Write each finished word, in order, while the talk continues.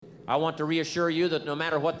I want to reassure you that no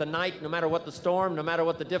matter what the night, no matter what the storm, no matter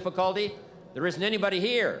what the difficulty, there isn't anybody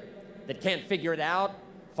here that can't figure it out,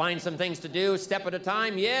 find some things to do, step at a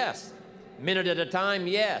time, yes. Minute at a time,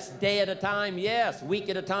 yes. Day at a time, yes. Week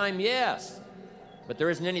at a time, yes. But there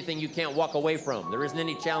isn't anything you can't walk away from. There isn't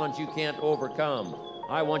any challenge you can't overcome.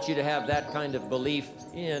 I want you to have that kind of belief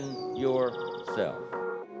in yourself.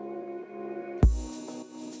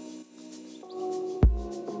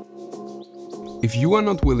 If you are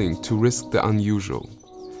not willing to risk the unusual,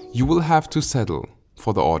 you will have to settle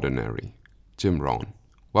for the ordinary. Jim Rohn.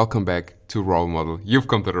 Welcome back to Role Model. You've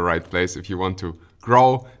come to the right place if you want to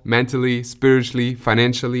grow mentally, spiritually,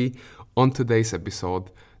 financially. On today's episode,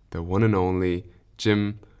 the one and only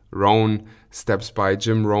Jim Rohn steps by.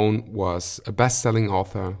 Jim Rohn was a best-selling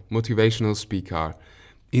author, motivational speaker,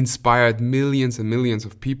 inspired millions and millions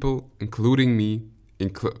of people, including me.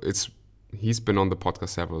 He's been on the podcast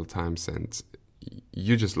several times, and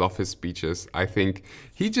you just love his speeches. I think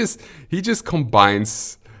he just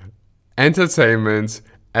combines entertainment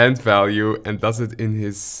and value and does it in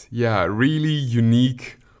his really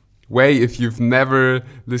unique way. If you've never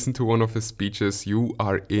listened to one of his speeches, you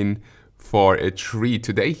are in for a treat.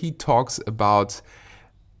 Today he talks about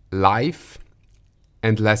life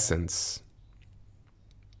and lessons,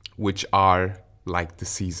 which are like the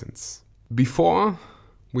seasons. Before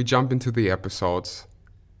we jump into the episode,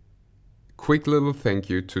 quick little thank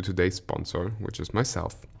you to today's sponsor, which is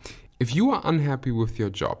myself. If you are unhappy with your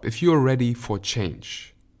job, if you are ready for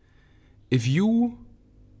change, if you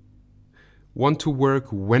want to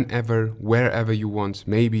work whenever, wherever you want,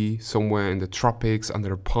 maybe somewhere in the tropics,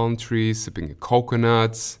 under a palm tree, sipping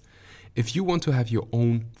coconuts, if you want to have your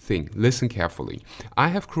own thing, listen carefully. I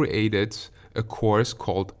have created a course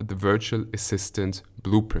called the Virtual Assistant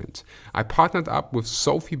Blueprint. I partnered up with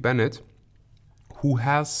Sophie Bennett, who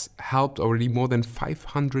has helped already more than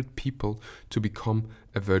 500 people to become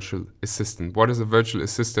a virtual assistant. What is a virtual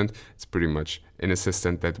assistant? It's pretty much an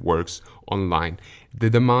assistant that works online.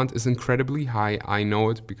 The demand is incredibly high. I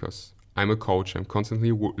know it because I'm a coach. I'm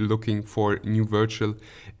constantly looking for new virtual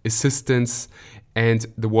assistants, and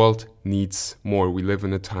the world needs more. We live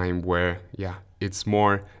in a time where, it's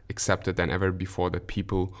more accepted than ever before that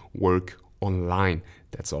people work online.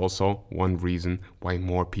 That's also one reason why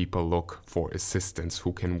more people look for assistants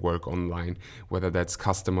who can work online, whether that's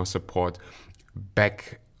customer support,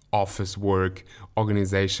 back office work,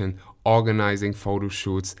 organization, organizing photo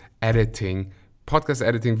shoots, editing, podcast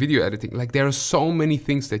editing, video editing. Like, there are so many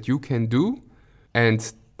things that you can do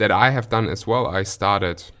and that I have done as well. I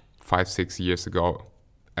started 5-6 years ago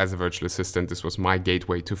as a virtual assistant. This was my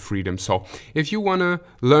gateway to freedom. So if you want to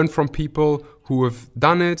learn from people who have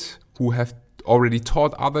done it, who have already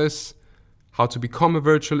taught others how to become a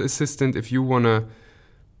virtual assistant, if you want to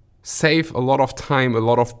save a lot of time, a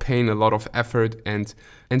lot of pain, a lot of effort, and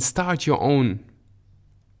start your own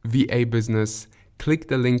VA business, click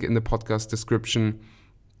the link in the podcast description,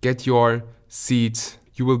 get your seat.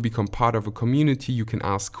 You will become part of a community. You can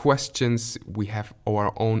ask questions. We have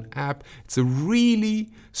our own app. It's a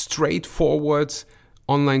really straightforward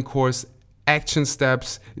online course, action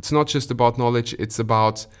steps. It's not just about knowledge, it's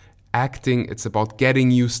about acting. It's about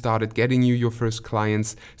getting you started, getting you your first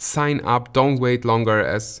clients. Sign up, don't wait longer.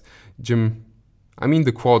 As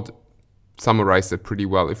the quote summarized it pretty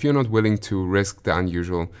well. If you're not willing to risk the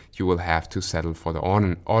unusual, you will have to settle for the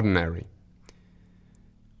ordinary.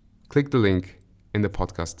 Click the link in the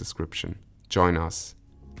podcast description. Join us,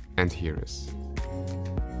 and here is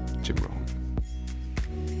Jim Rohn.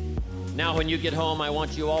 Now when you get home, I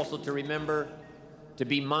want you also to remember to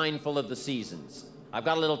be mindful of the seasons. I've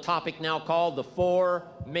got a little topic now called the 4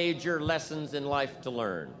 major lessons in life to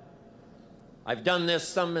learn. I've done this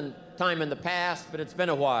some time in the past, but it's been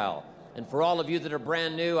a while. And for all of you that are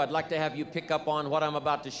brand new, I'd like to have you pick up on what I'm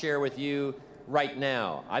about to share with you right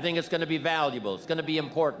now. I think it's going to be valuable. It's going to be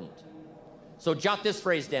important. So jot this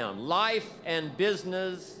phrase down. Life and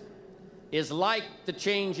business is like the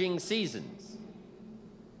changing seasons.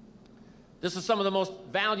 This is some of the most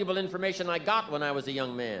valuable information I got when I was a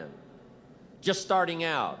young man, just starting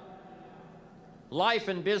out. Life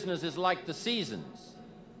and business is like the seasons.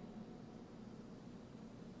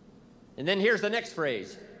 And then here's the next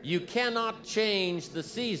phrase. You cannot change the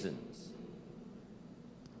seasons.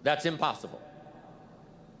 That's impossible.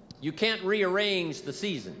 You can't rearrange the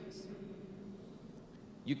seasons.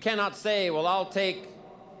 You cannot say, well, I'll take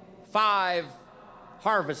 5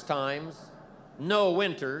 harvest times, no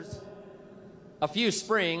winters, a few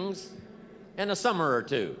springs, and a summer or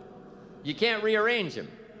 2. You can't rearrange them.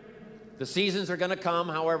 The seasons are going to come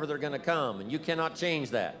however they're going to come, and you cannot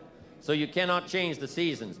change that. So you cannot change the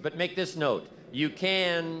seasons. But make this note. You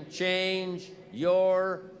can change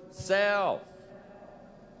yourself.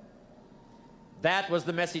 That was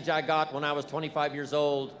the message I got when I was 25 years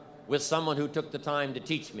old with someone who took the time to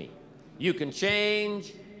teach me. You can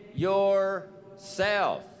change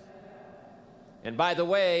yourself. And by the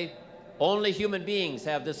way, only human beings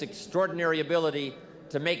have this extraordinary ability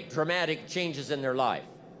to make dramatic changes in their life.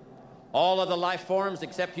 All other life forms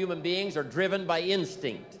except human beings are driven by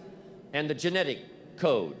instinct and the genetic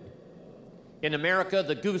code. In America,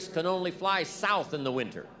 the goose can only fly south in the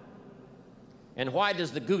winter. And why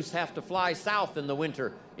does the goose have to fly south in the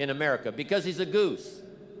winter in America? Because he's a goose.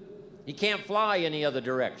 He can't fly any other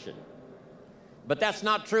direction. But that's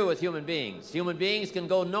not true with human beings. Human beings can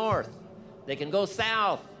go north, they can go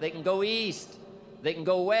south, they can go east, they can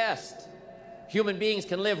go west. Human beings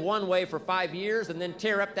can live one way for 5 years and then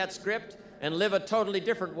tear up that script and live a totally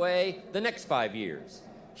different way the next 5 years.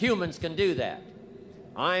 Humans can do that.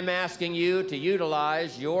 I'm asking you to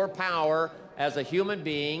utilize your power as a human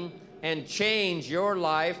being and change your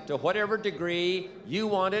life to whatever degree you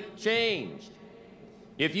want it changed.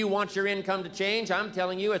 If you want your income to change, I'm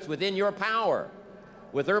telling you it's within your power.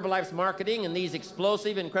 With Herbalife's marketing and these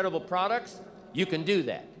explosive, incredible products, you can do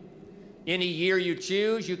that. Any year you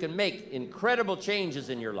choose, you can make incredible changes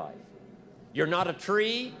in your life. You're not a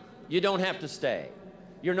tree, you don't have to stay.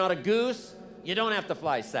 You're not a goose, you don't have to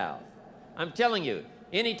fly south. I'm telling you,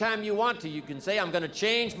 anytime you want to, you can say, I'm going to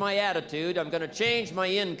change my attitude, I'm going to change my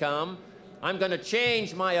income, I'm going to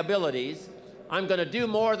change my abilities, I'm going to do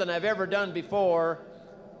more than I've ever done before.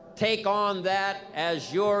 Take on that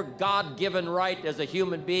as your God-given right as a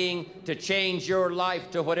human being to change your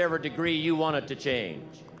life to whatever degree you want it to change.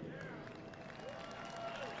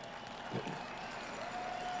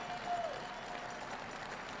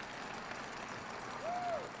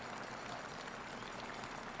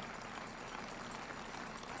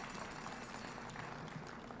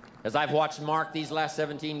 As I've watched Mark these last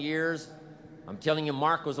 17 years, I'm telling you,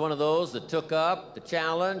 Mark was one of those that took up the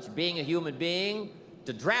challenge, being a human being,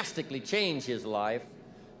 to drastically change his life.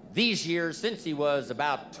 These years, since he was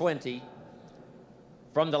about 20,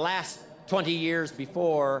 from the last 20 years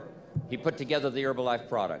before, he put together the Herbalife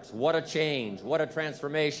products. What a change, what a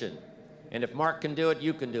transformation. And if Mark can do it,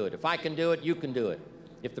 you can do it. If I can do it, you can do it.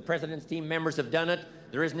 If the President's team members have done it,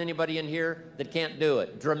 there isn't anybody in here that can't do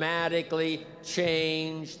it. Dramatically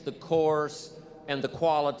change the course and the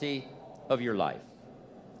quality of your life.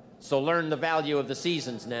 So learn the value of the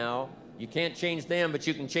seasons now. You can't change them, but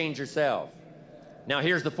you can change yourself. Now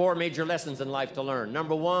here's the 4 major lessons in life to learn.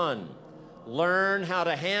 Number 1, learn how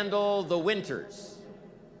to handle the winters.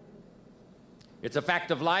 It's a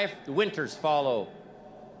fact of life. The winters follow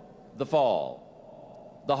the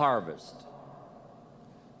fall, the harvest.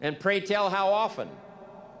 And pray tell how often?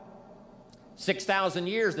 6,000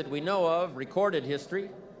 years that we know of, recorded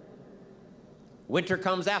history. Winter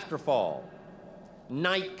comes after fall.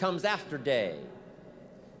 Night comes after day.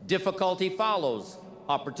 Difficulty follows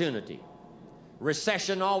opportunity.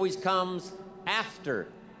 Recession always comes after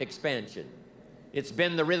expansion. It's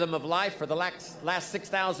been the rhythm of life for the last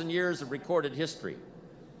 6,000 years of recorded history.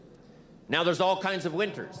 Now there's all kinds of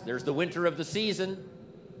winters. There's the winter of the season,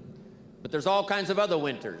 but there's all kinds of other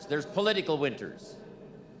winters. There's political winters.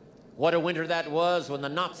 What a winter that was when the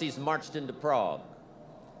Nazis marched into Prague.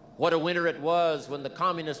 What a winter it was when the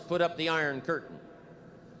communists put up the Iron Curtain.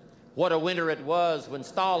 What a winter it was when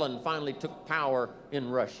Stalin finally took power in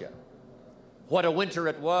Russia. What a winter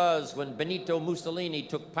it was when Benito Mussolini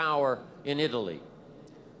took power in Italy.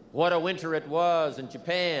 What a winter it was in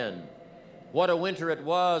Japan. What a winter it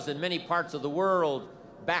was in many parts of the world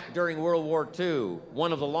back during World War II,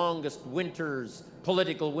 one of the longest winters,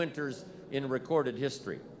 political winters in recorded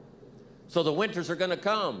history. So the winters are going to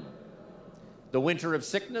come. The winter of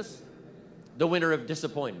sickness, the winter of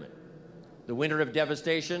disappointment, the winter of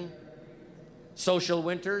devastation, social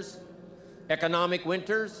winters, economic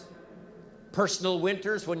winters, personal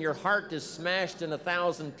winters when your heart is smashed in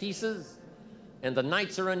 1,000 pieces and the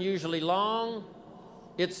nights are unusually long.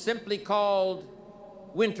 It's simply called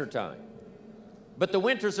wintertime. But the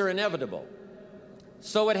winters are inevitable.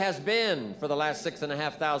 So it has been for the last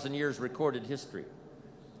 6,500 years recorded history.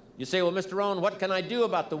 You say, well, Mr. Rohn, what can I do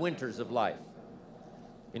about the winters of life?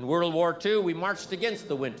 In World War II, we marched against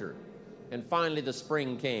the winter, and finally the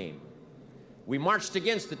spring came. We marched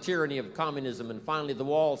against the tyranny of communism, and finally the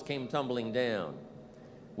walls came tumbling down.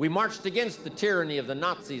 We marched against the tyranny of the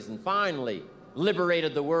Nazis, and finally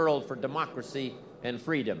liberated the world for democracy and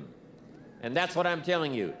freedom. And that's what I'm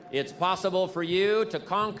telling you. It's possible for you to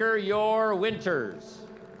conquer your winters.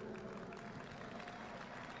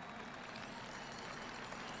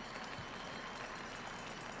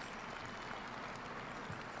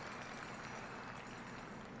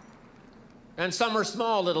 And some are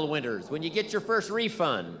small little winters. When you get your first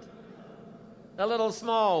refund, a little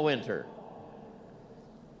small winter.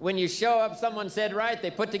 When you show up, someone said, right,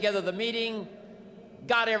 they put together the meeting,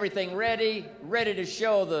 got everything ready, ready to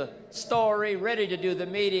show the story, ready to do the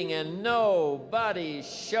meeting, and nobody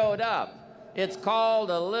showed up. It's called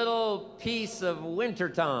a little piece of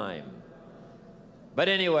wintertime. But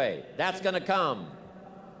anyway, that's going to come.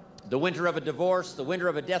 The winter of a divorce, the winter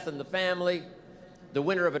of a death in the family, the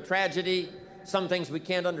winter of a tragedy, some things we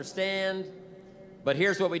can't understand. But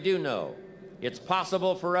here's what we do know. It's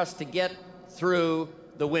possible for us to get through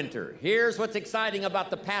the winter. Here's what's exciting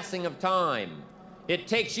about the passing of time. It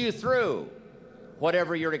takes you through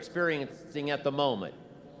whatever you're experiencing at the moment.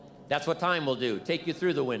 That's what time will do, take you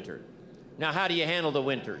through the winter. Now, how do you handle the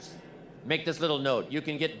winters? Make this little note. You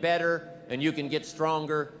can get better, and you can get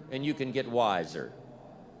stronger, and you can get wiser.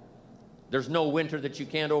 There's no winter that you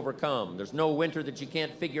can't overcome. There's no winter that you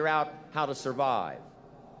can't figure out how to survive.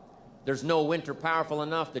 There's no winter powerful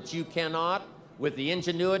enough that you cannot, with the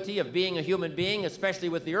ingenuity of being a human being, especially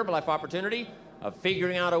with the Herbalife opportunity, of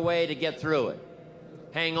figuring out a way to get through it.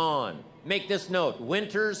 Hang on. Make this note.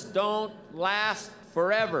 Winters don't last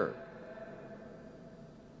forever.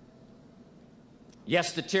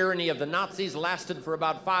 Yes, the tyranny of the Nazis lasted for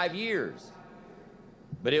about 5 years,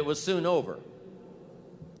 but it was soon over.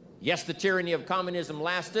 Yes, the tyranny of communism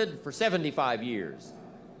lasted for 75 years,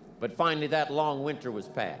 but finally that long winter was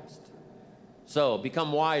past. So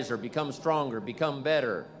become wiser, become stronger, become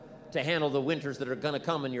better to handle the winters that are going to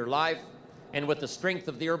come in your life. And with the strength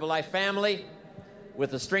of the Herbalife family,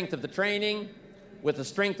 with the strength of the training, with the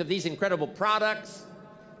strength of these incredible products,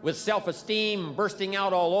 with self-esteem bursting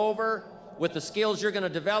out all over, with the skills you're going to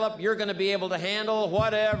develop, you're going to be able to handle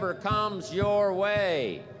whatever comes your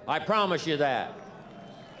way. I promise you that.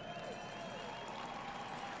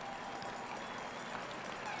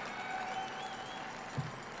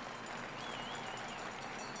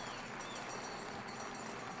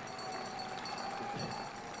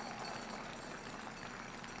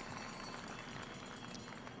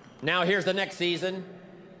 Now here's the next season.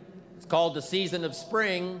 It's called the season of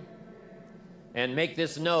spring. And make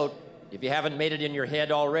this note, if you haven't made it in your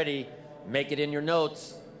head already, make it in your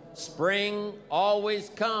notes. Spring always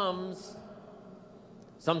comes.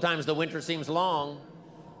 Sometimes the winter seems long.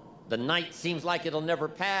 The night seems like it'll never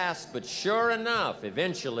pass, but sure enough,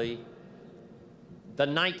 eventually, the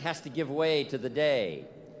night has to give way to the day.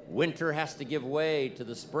 Winter has to give way to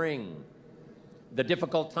the spring. The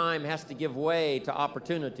difficult time has to give way to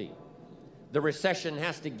opportunity. The recession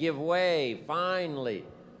has to give way, finally,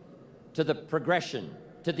 to the progression,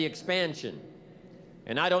 to the expansion.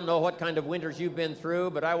 And I don't know what kind of winters you've been through,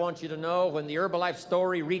 but I want you to know when the Herbalife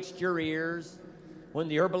story reached your ears, when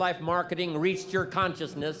the Herbalife marketing reached your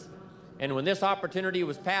consciousness, and when this opportunity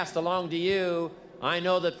was passed along to you, I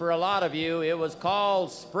know that for a lot of you, it was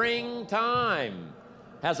called springtime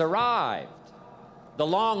has arrived. The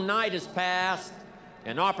long night is past,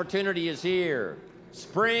 and opportunity is here.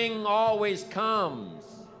 Spring always comes.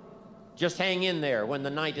 Just hang in there when the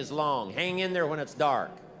night is long. Hang in there when it's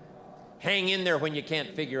dark. Hang in there when you can't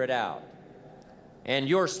figure it out. And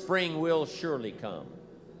your spring will surely come.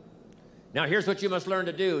 Now here's what you must learn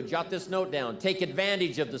to do. Jot this note down. Take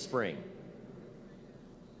advantage of the spring.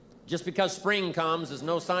 Just because spring comes is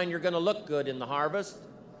no sign you're going to look good in the harvest.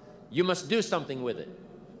 You must do something with it.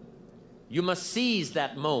 You must seize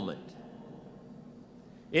that moment.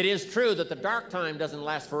 It is true that the dark time doesn't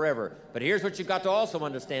last forever, but here's what you've got to also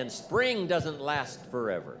understand. Spring doesn't last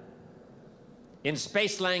forever. In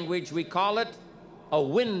space language, we call it a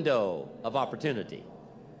window of opportunity.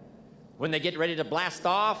 When they get ready to blast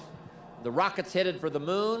off, the rocket's headed for the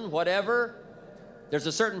moon, whatever, there's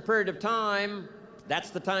a certain period of time,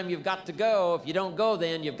 that's the time you've got to go. If you don't go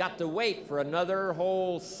then, you've got to wait for another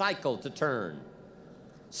whole cycle to turn.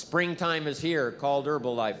 Springtime is here, called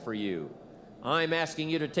Herbalife for you. I'm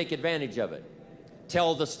asking you to take advantage of it.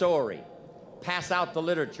 Tell the story. Pass out the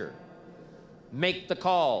literature. Make the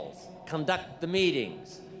calls. Conduct the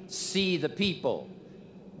meetings. See the people.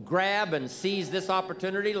 Grab and seize this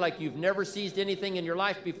opportunity like you've never seized anything in your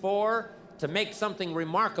life before to make something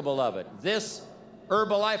remarkable of it. This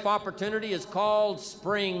Herbalife opportunity is called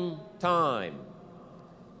springtime.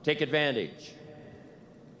 Take advantage.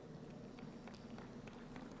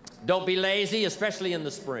 Don't be lazy, especially in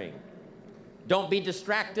the spring. Don't be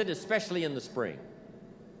distracted, especially in the spring.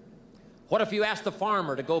 What if you asked a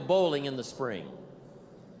farmer to go bowling in the spring?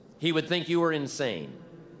 He would think you were insane.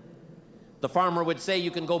 The farmer would say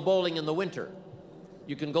you can go bowling in the winter.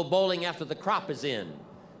 You can go bowling after the crop is in.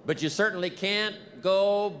 But you certainly can't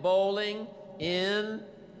go bowling in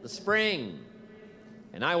the spring.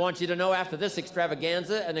 And I want you to know after this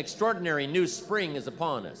extravaganza, an extraordinary new spring is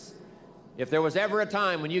upon us. If there was ever a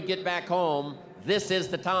time when you get back home, this is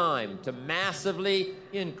the time to massively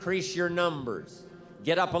increase your numbers.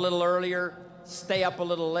 Get up a little earlier, stay up a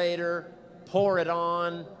little later, pour it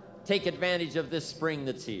on, take advantage of this spring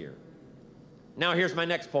that's here. Now here's my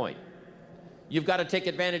next point. You've got to take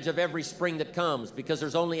advantage of every spring that comes because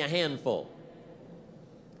there's only a handful.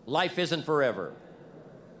 Life isn't forever.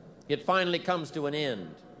 It finally comes to an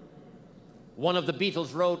end. One of the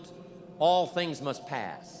Beatles wrote, "All things must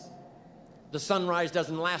pass." The sunrise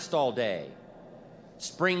doesn't last all day.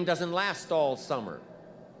 Spring doesn't last all summer.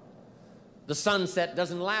 The sunset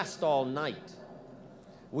doesn't last all night.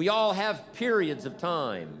 We all have periods of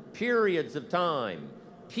time, pieces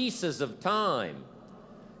of time.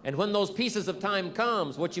 And when those pieces of time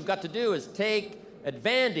comes, what you've got to do is take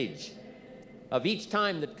advantage of each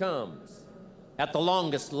time that comes. At the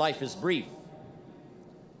longest, life is brief.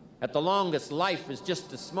 At the longest, life is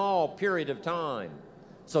just a small period of time.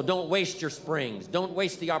 So don't waste your springs. Don't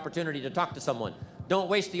waste the opportunity to talk to someone. Don't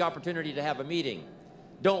waste the opportunity to have a meeting.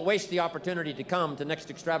 Don't waste the opportunity to come to next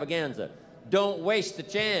extravaganza. Don't waste the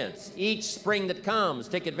chance. Each spring that comes,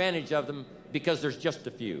 take advantage of them because there's just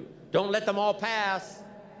a few. Don't let them all pass.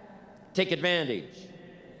 Take advantage.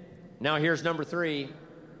 Now here's number 3.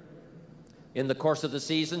 In the course of the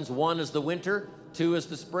seasons, 1 is the winter, 2 is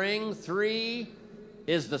the spring, 3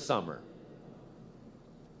 is the summer.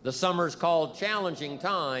 The summer is called challenging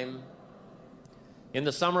time. In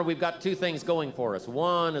the summer, we've got 2 things going for us.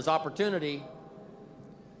 1 is opportunity,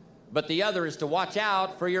 but the other is to watch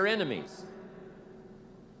out for your enemies.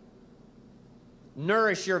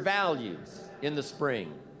 Nourish your values in the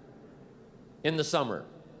spring, in the summer.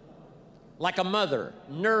 Like a mother,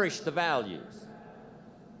 nourish the values.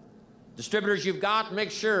 Distributors you've got,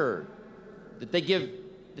 make sure that they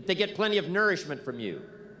get plenty of nourishment from you,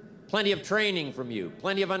 plenty of training from you,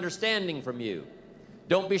 plenty of understanding from you.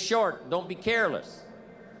 Don't be short, don't be careless.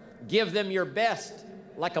 Give them your best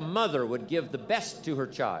like a mother would give the best to her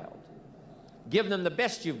child. Give them the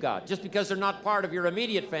best you've got. Just because they're not part of your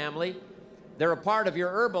immediate family, they're a part of your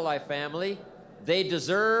Herbalife family. They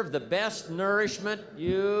deserve the best nourishment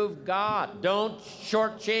you've got. Don't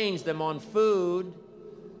shortchange them on food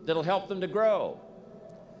that'll help them to grow.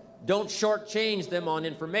 Don't shortchange them on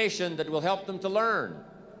information that will help them to learn.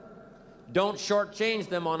 Don't shortchange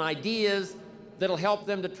them on ideas that'll help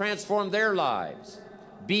them to transform their lives.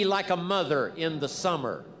 Be like a mother in the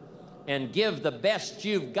summer and give the best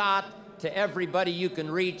you've got to everybody you can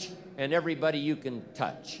reach and everybody you can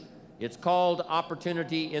touch. It's called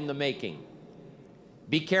opportunity in the making.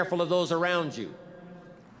 Be careful of those around you.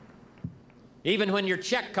 Even when your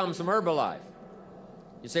check comes from Herbalife,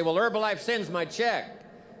 you say, well, Herbalife sends my check.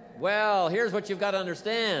 Well, here's what you've got to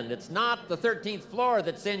understand. It's not the 13th floor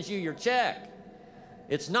that sends you your check.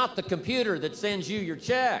 It's not the computer that sends you your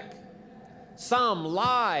check. Some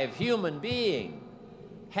live human being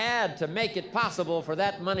had to make it possible for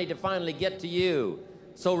that money to finally get to you.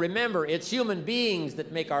 So remember, it's human beings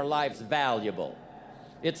that make our lives valuable.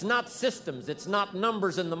 It's not systems. It's not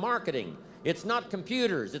numbers in the marketing. It's not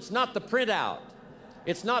computers. It's not the printout.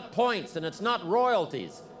 It's not points, and it's not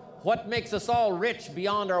royalties. What makes us all rich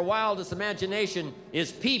beyond our wildest imagination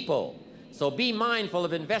is people. So be mindful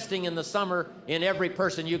of investing in the summer in every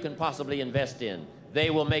person you can possibly invest in. They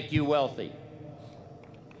will make you wealthy.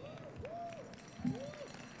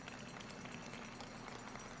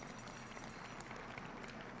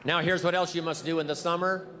 Now here's what else you must do in the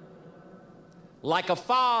summer. Like a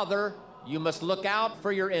father, you must look out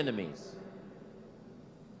for your enemies.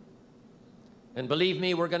 And believe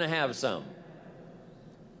me, we're going to have some.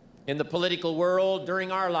 In the political world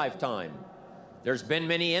during our lifetime, there's been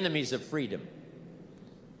many enemies of freedom,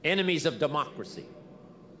 enemies of democracy,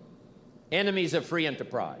 enemies of free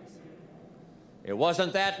enterprise. It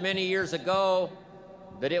wasn't that many years ago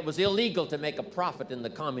that it was illegal to make a profit in the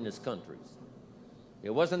communist countries.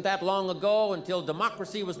 It wasn't that long ago until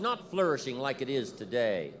democracy was not flourishing like it is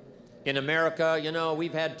today. In America, you know,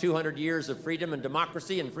 we've had 200 years of freedom and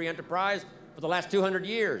democracy and free enterprise for the last 200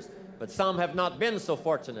 years. But some have not been so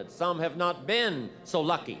fortunate. Some have not been so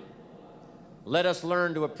lucky. Let us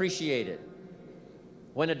learn to appreciate it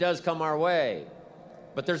when it does come our way.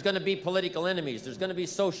 But there's going to be political enemies. There's going to be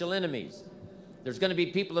social enemies. There's going to be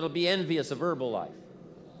people that will be envious of Herbalife.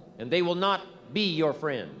 And they will not be your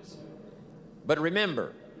friends. But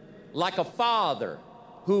remember, like a father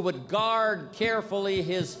who would guard carefully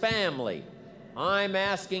his family, I'm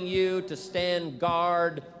asking you to stand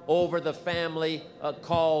guard over the family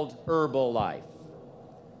called Herbalife.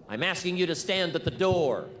 I'm asking you to stand at the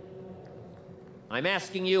door. I'm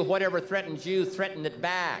asking you, whatever threatens you, threaten it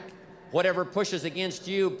back. Whatever pushes against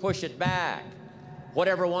you, push it back.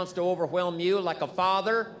 Whatever wants to overwhelm you like a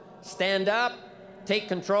father, stand up, take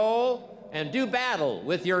control, and do battle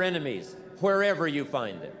with your enemies wherever you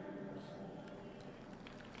find them.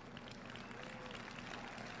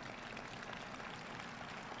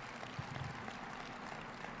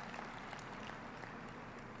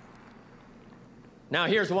 Now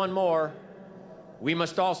here's one more. We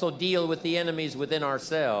must also deal with the enemies within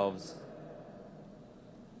ourselves.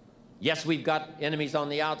 Yes, we've got enemies on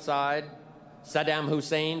the outside. Saddam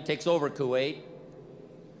Hussein takes over Kuwait.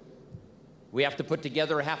 We have to put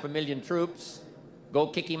together 500,000 troops, go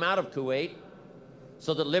kick him out of Kuwait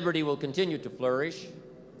so that liberty will continue to flourish.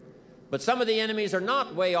 But some of the enemies are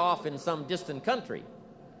not way off in some distant country.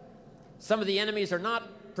 Some of the enemies are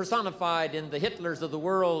not personified in the Hitlers of the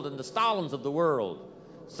world and the Stalins of the world.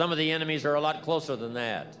 Some of the enemies are a lot closer than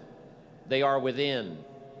that. They are within.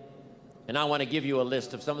 And I want to give you a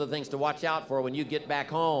list of some of the things to watch out for when you get back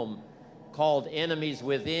home, called enemies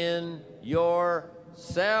within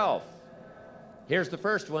yourself. Here's the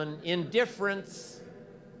first one: indifference.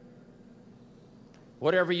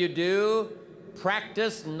 Whatever you do,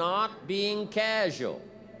 practice not being casual.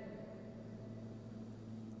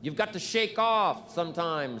 You've got to shake off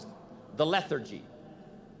sometimes the lethargy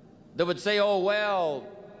that would say, oh, well,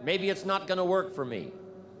 maybe it's not going to work for me,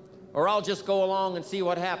 or I'll just go along and see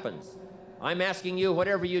what happens. I'm asking you,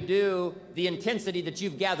 whatever you do, the intensity that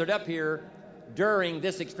you've gathered up here during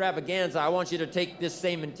this extravaganza, I want you to take this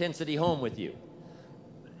same intensity home with you.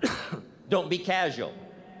 Don't be casual.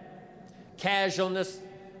 Casualness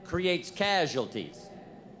creates casualties,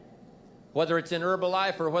 whether it's in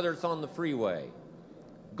Herbalife or whether it's on the freeway.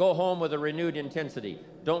 Go home with a renewed intensity.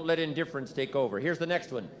 Don't let indifference take over. Here's the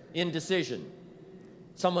next one: indecision.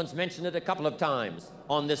 Someone's mentioned it a couple of times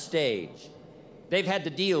on this stage. They've had to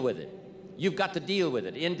deal with it. You've got to deal with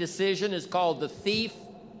it. Indecision is called the thief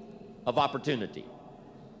of opportunity.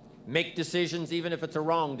 Make decisions even if it's a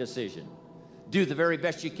wrong decision. Do the very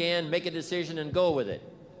best you can, make a decision and go with it.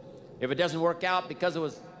 If it doesn't work out because it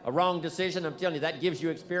was a wrong decision, I'm telling you, that gives you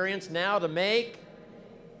experience now to make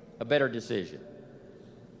a better decision.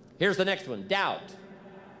 Here's the next one: doubt.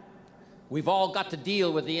 We've all got to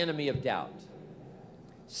deal with the enemy of doubt.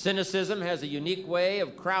 Cynicism has a unique way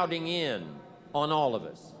of crowding in on all of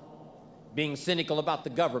us. Being cynical about the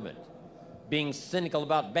government, being cynical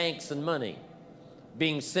about banks and money,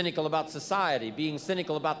 being cynical about society, being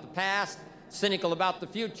cynical about the past, cynical about the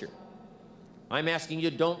future. I'm asking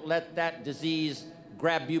you, don't let that disease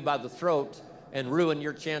grab you by the throat and ruin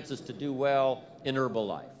your chances to do well in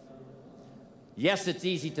Herbalife. Yes, it's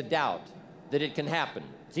easy to doubt that it can happen.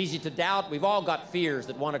 It's easy to doubt. We've all got fears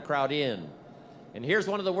that want to crowd in. And here's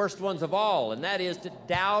one of the worst ones of all, and that is to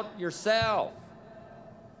doubt yourself.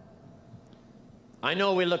 I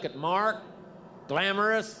know we look at Mark,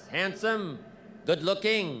 glamorous, handsome,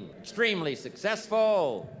 good-looking, extremely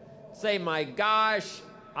successful, say, my gosh,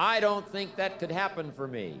 I don't think that could happen for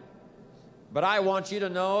me. But I want you to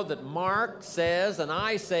know that Mark says, and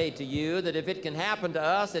I say to you, that if it can happen to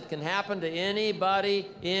us, it can happen to anybody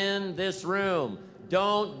in this room.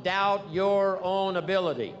 Don't doubt your own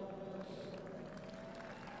ability.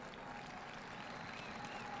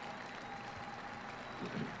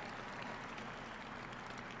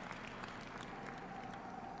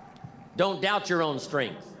 Don't doubt your own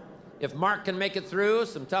strength. If Mark can make it through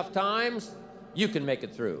some tough times, you can make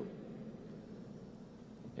it through.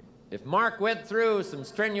 If Mark went through some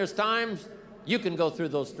strenuous times, you can go through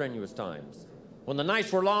those strenuous times. When the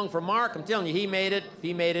nights were long for Mark, I'm telling you, he made it. If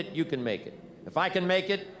he made it, you can make it. If I can make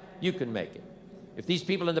it, you can make it. If these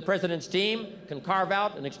people in the president's team can carve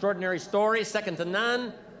out an extraordinary story, second to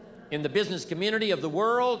none, in the business community of the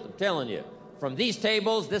world, I'm telling you, from these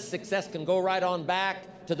tables, this success can go right on back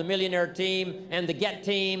to the millionaire team and the Get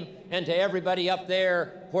team and to everybody up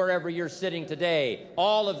there, wherever you're sitting today.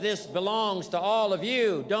 All of this belongs to all of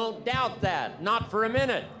you. Don't doubt that, not for a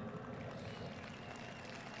minute.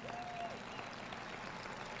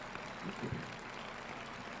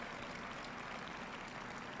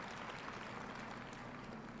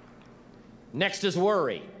 Next is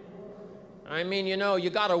worry. I mean, you know, you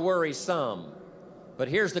got to worry some. But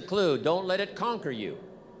here's the clue: don't let it conquer you.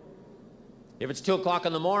 If it's 2 o'clock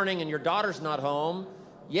in the morning and your daughter's not home,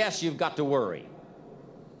 yes, you've got to worry.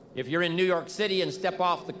 If you're in New York City and step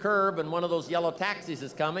off the curb and one of those yellow taxis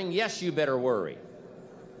is coming, yes, you better worry.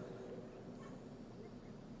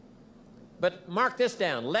 But mark this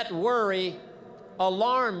down: let worry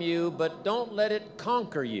alarm you, but don't let it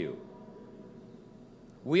conquer you.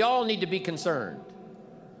 We all need to be concerned.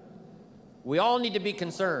 We all need to be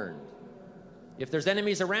concerned. If there's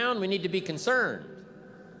enemies around, we need to be concerned.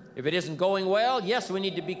 If it isn't going well, yes, we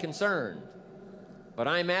need to be concerned. But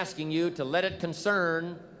I'm asking you to let it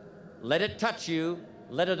concern, let it touch you,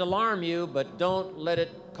 let it alarm you, but don't let it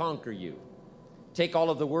conquer you. Take all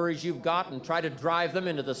of the worries you've got and try to drive them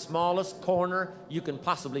into the smallest corner you can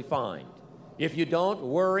possibly find. If you don't,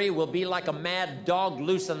 worry will be like a mad dog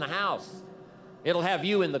loose in the house. It'll have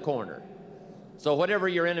you in the corner. So whatever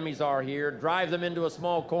your enemies are here, drive them into a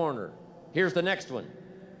small corner. Here's the next one.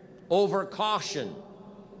 Over caution.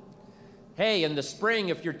 Hey, in the spring,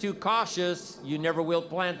 if you're too cautious, you never will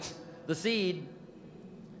plant the seed.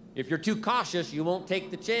 If you're too cautious, you won't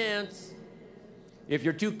take the chance. If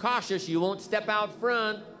you're too cautious, you won't step out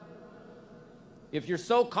front. If you're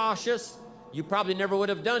so cautious, you probably never would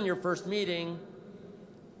have done your first meeting.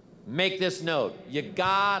 Make this note. You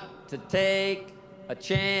got to take a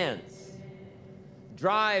chance.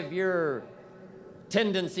 Drive your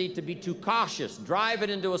tendency to be too cautious. Drive it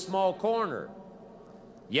into a small corner.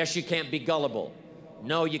 Yes, you can't be gullible.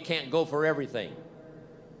 No, you can't go for everything.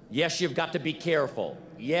 Yes, you've got to be careful.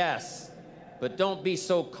 Yes, but don't be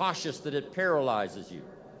so cautious that it paralyzes you.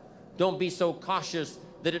 Don't be so cautious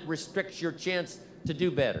that it restricts your chance to do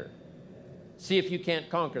better. See if you can't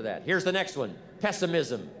conquer that. Here's the next one.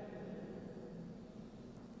 Pessimism.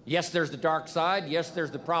 Yes, there's the dark side. Yes,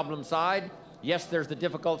 there's the problem side. Yes, there's the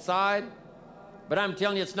difficult side. But I'm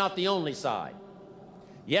telling you, it's not the only side.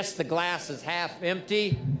 Yes, the glass is half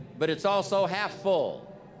empty, but it's also half full.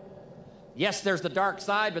 Yes, there's the dark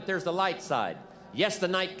side, but there's the light side. Yes, the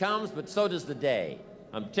night comes, but so does the day.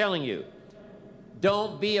 I'm telling you,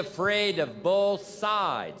 don't be afraid of both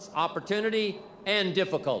sides, opportunity and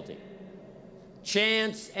difficulty,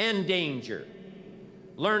 chance and danger.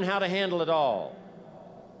 Learn how to handle it all.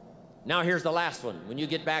 Now here's the last one. When you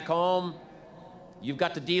get back home, you've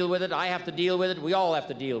got to deal with it. I have to deal with it. We all have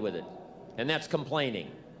to deal with it. And that's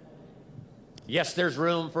complaining. Yes, there's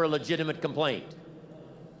room for a legitimate complaint.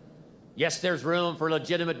 Yes, there's room for a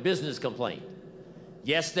legitimate business complaint.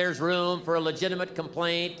 Yes, there's room for a legitimate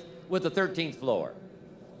complaint with the 13th floor.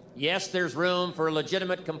 Yes, there's room for a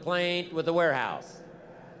legitimate complaint with the warehouse.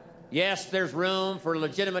 Yes, there's room for a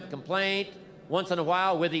legitimate complaint once in a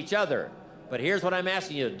while with each other. But here's what I'm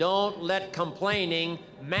asking you. Don't let complaining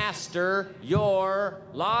master your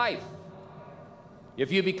life.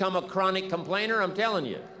 If you become a chronic complainer, I'm telling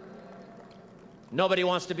you, nobody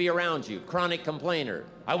wants to be around you. Chronic complainer.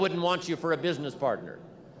 I wouldn't want you for a business partner.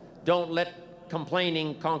 Don't let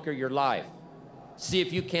complaining conquer your life. See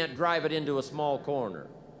if you can't drive it into a small corner.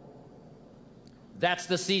 That's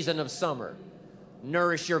the season of summer.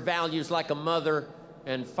 Nourish your values like a mother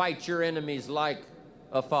and fight your enemies like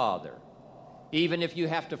a father. Even if you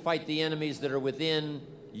have to fight the enemies that are within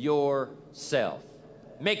yourself.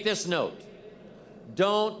 Make this note.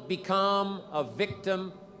 Don't become a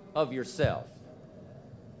victim of yourself.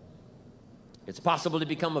 It's possible to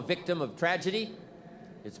become a victim of tragedy.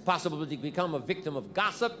 It's possible to become a victim of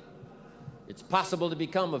gossip. It's possible to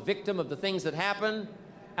become a victim of the things that happen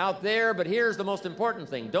out there. But here's the most important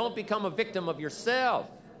thing. Don't become a victim of yourself.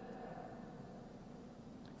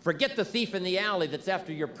 Forget the thief in the alley that's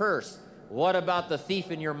after your purse. What about the thief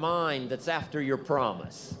in your mind that's after your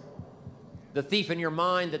promise? The thief in your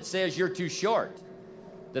mind that says you're too short.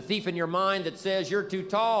 The thief in your mind that says you're too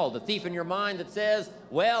tall. The thief in your mind that says,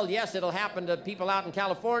 well, yes, it'll happen to people out in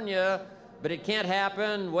California, but it can't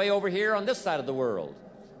happen way over here on this side of the world.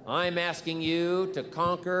 I'm asking you to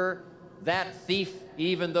conquer that thief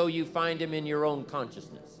even though you find him in your own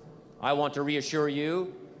consciousness. I want to reassure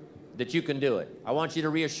you that you can do it. I want you to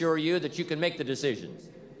reassure you that you can make the decisions.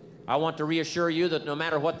 I want to reassure you that no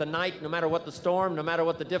matter what the night, no matter what the storm, no matter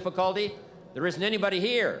what the difficulty, there isn't anybody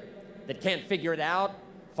here that can't figure it out.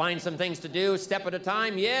 Find some things to do, step at a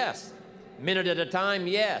time, yes. Minute at a time,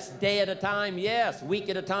 yes. Day at a time, yes. Week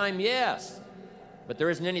at a time, yes. But there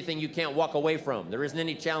isn't anything you can't walk away from. There isn't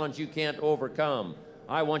any challenge you can't overcome.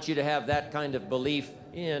 I want you to have that kind of belief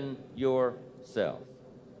in yourself.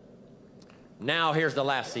 Now, here's the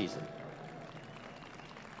last season.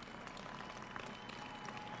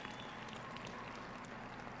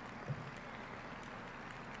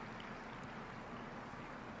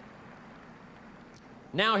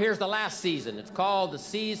 Now here's the last season. It's called the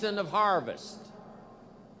season of harvest.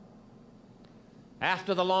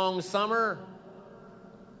 After the long summer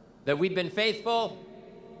that we've been faithful,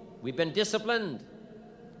 we've been disciplined,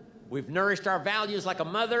 we've nourished our values like a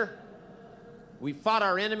mother, we've fought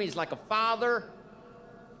our enemies like a father,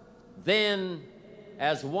 then,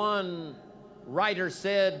 as one writer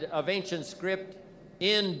said of ancient script,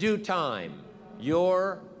 in due time,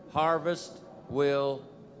 your harvest will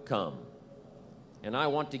come. And I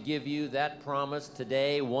want to give you that promise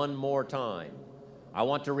today one more time. I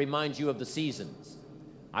want to remind you of the seasons.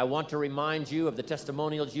 I want to remind you of the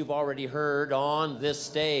testimonials you've already heard on this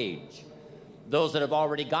stage. Those that have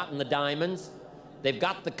already gotten the diamonds, they've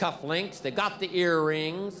got the cufflinks, they've got the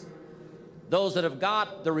earrings. Those that have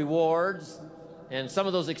got the rewards, and some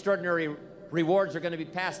of those extraordinary rewards are going to be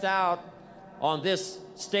passed out on this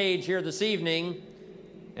stage here this evening,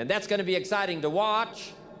 and that's going to be exciting to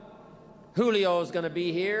watch. Julio is going to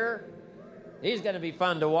be here. He's going to be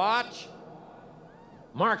fun to watch.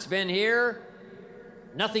 Mark's been here.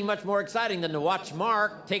 Nothing much more exciting than to watch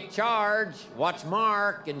Mark take charge, watch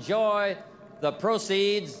Mark enjoy the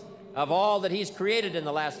proceeds of all that he's created in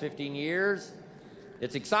the last 15 years.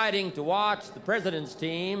 It's exciting to watch the president's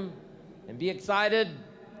team and be excited,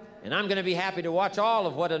 and I'm going to be happy to watch all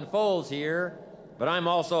of what unfolds here, but I'm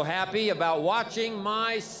also happy about watching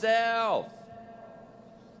myself.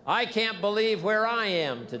 I can't believe where I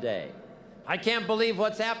am today. I can't believe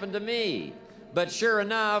what's happened to me. But sure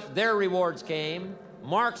enough, their rewards came,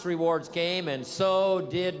 Mark's rewards came, and so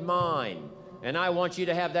did mine. And I want you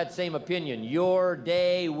to have that same opinion. Your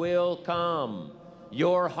day will come.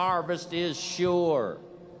 Your harvest is sure.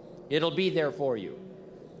 It'll be there for you.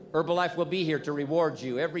 Herbalife will be here to reward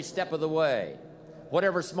you every step of the way.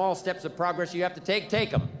 Whatever small steps of progress you have to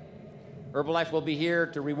take them. Herbalife will be here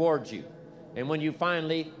to reward you. And when you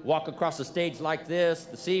finally walk across a stage like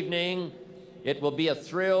this evening, it will be a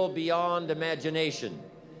thrill beyond imagination.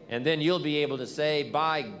 And then you'll be able to say,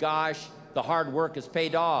 by gosh, the hard work has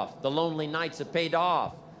paid off. The lonely nights have paid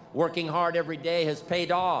off. Working hard every day has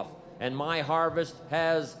paid off. And my harvest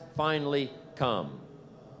has finally come.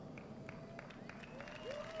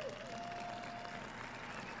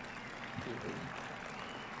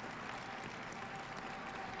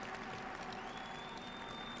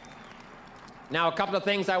 Now, a couple of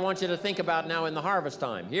things I want you to think about now in the harvest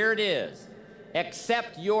time. Here it is.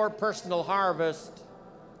 Accept your personal harvest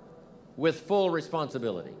with full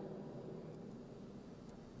responsibility.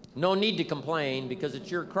 No need to complain because it's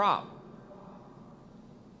your crop.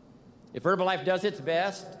 If Herbalife does its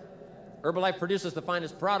best, Herbalife produces the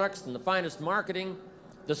finest products and the finest marketing,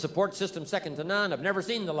 the support system second to none. I've never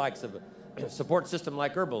seen the likes of a support system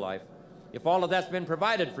like Herbalife. If all of that's been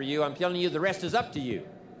provided for you, I'm telling you the rest is up to you.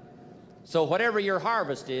 So whatever your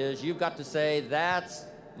harvest is, you've got to say, that's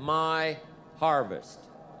my harvest.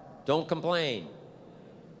 Don't complain.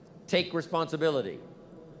 Take responsibility.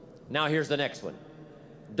 Now here's the next one.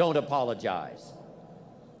 Don't apologize.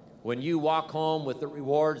 When you walk home with the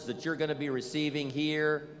rewards that you're going to be receiving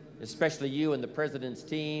here, especially you and the president's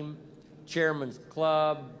team, chairman's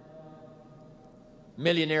club,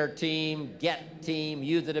 millionaire team, get team,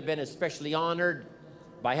 you that have been especially honored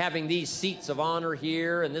by having these seats of honor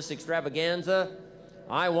here in this extravaganza,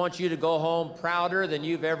 I want you to go home prouder than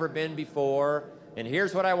you've ever been before. And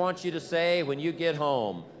here's what I want you to say when you get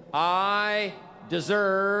home. I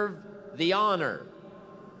deserve the honor.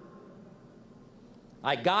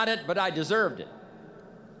 I got it, but I deserved it.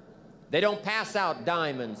 They don't pass out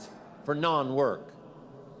diamonds for non-work.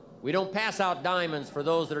 We don't pass out diamonds for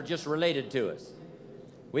those that are just related to us.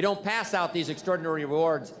 We don't pass out these extraordinary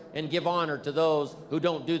rewards and give honor to those who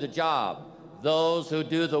don't do the job. Those who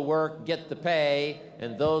do the work get the pay,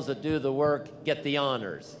 and those that do the work get the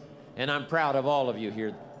honors. And I'm proud of all of you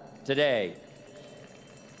here today.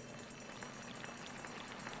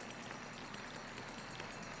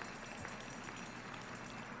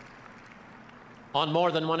 On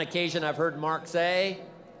more than one occasion, I've heard Mark say,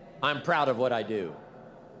 I'm proud of what I do.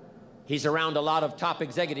 He's around a lot of top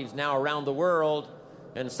executives now around the world,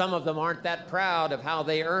 and some of them aren't that proud of how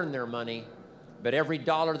they earn their money. But every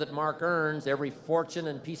dollar that Mark earns, every fortune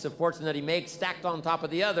and piece of fortune that he makes stacked on top of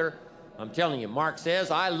the other, I'm telling you, Mark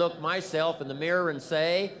says, I look myself in the mirror and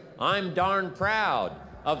say, I'm darn proud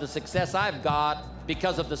of the success I've got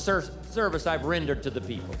because of the service I've rendered to the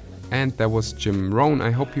people. And that was Jim Rohn.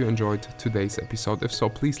 I hope you enjoyed today's episode. If so,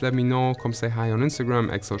 please let me know. Come say hi on Instagram,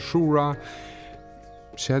 @excelshura.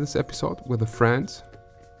 Share this episode with a friend,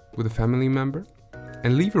 with a family member,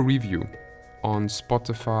 and leave a review on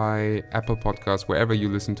Spotify, Apple Podcasts, wherever you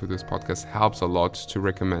listen to this podcast. Helps a lot to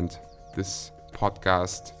recommend this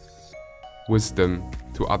podcast wisdom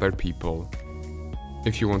to other people.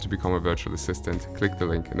 If you want to become a virtual assistant, click the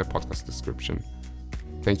link in the podcast description.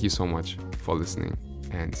 Thank you so much for listening,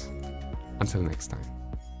 and until next time.